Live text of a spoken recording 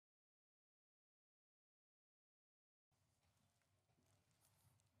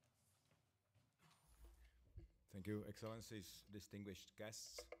Thank you, Excellencies, distinguished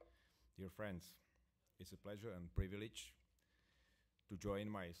guests, dear friends. It's a pleasure and privilege to join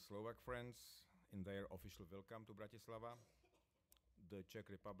my Slovak friends in their official welcome to Bratislava. The Czech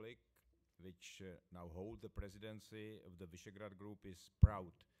Republic, which now holds the presidency of the Visegrad Group, is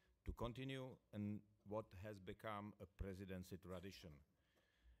proud to continue in what has become a presidency tradition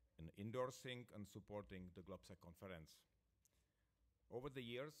in endorsing and supporting the GLOBSEC conference. Over the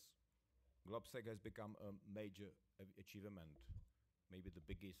years, GLOBSEC has become a major achievement, maybe the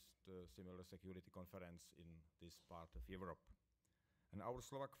biggest similar security conference in this part of Europe. And our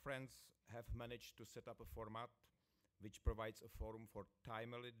Slovak friends have managed to set up a format which provides a forum for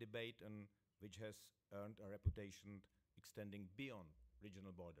timely debate and which has earned a reputation extending beyond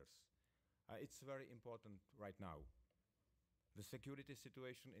regional borders. It's very important right now. The security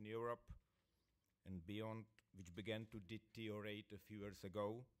situation in Europe and beyond, which began to deteriorate a few years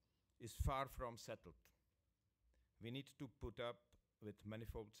ago, is far from settled. We need to put up with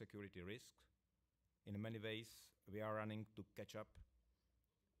manifold security risks. In many ways, we are running to catch up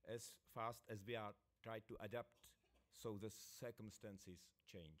as fast as we are trying to adapt, so the circumstances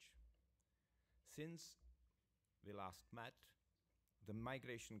change. Since we last met, the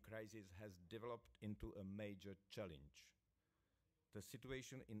migration crisis has developed into a major challenge. The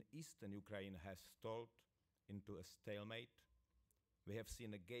situation in eastern Ukraine has stalled into a stalemate. We have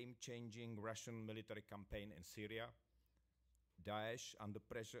seen a game-changing Russian military campaign in Syria. Daesh, under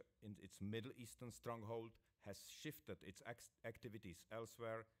pressure in its Middle Eastern stronghold, has shifted its activities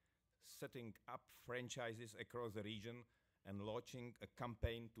elsewhere, setting up franchises across the region and launching a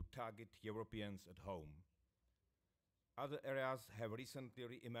campaign to target Europeans at home. Other areas have recently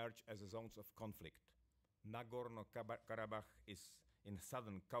re-emerged as zones of conflict. Nagorno-Karabakh is in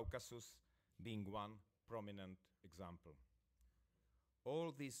southern Caucasus being one prominent example.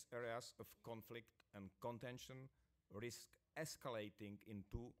 All these areas of conflict and contention risk escalating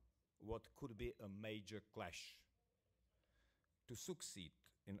into what could be a major clash. To succeed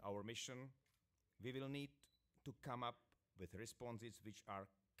in our mission, we will need to come up with responses which are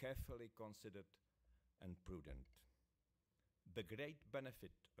carefully considered and prudent. The great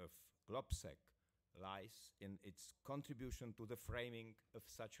benefit of GLOBSEC lies in its contribution to the framing of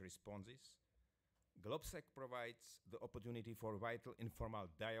such responses. GLOBSEC provides the opportunity for vital informal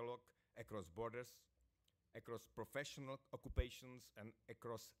dialogue across borders, across professional occupations, and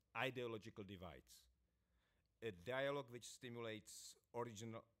across ideological divides. A dialogue which stimulates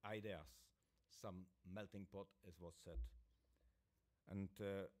original ideas, some melting pot, as was said, and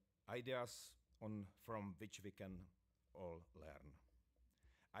ideas from which we can all learn.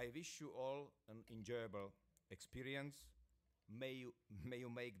 I wish you all an enjoyable experience. May you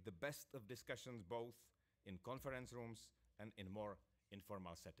make the best of discussions both in conference rooms and in more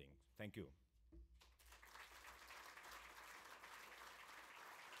informal settings. Thank you.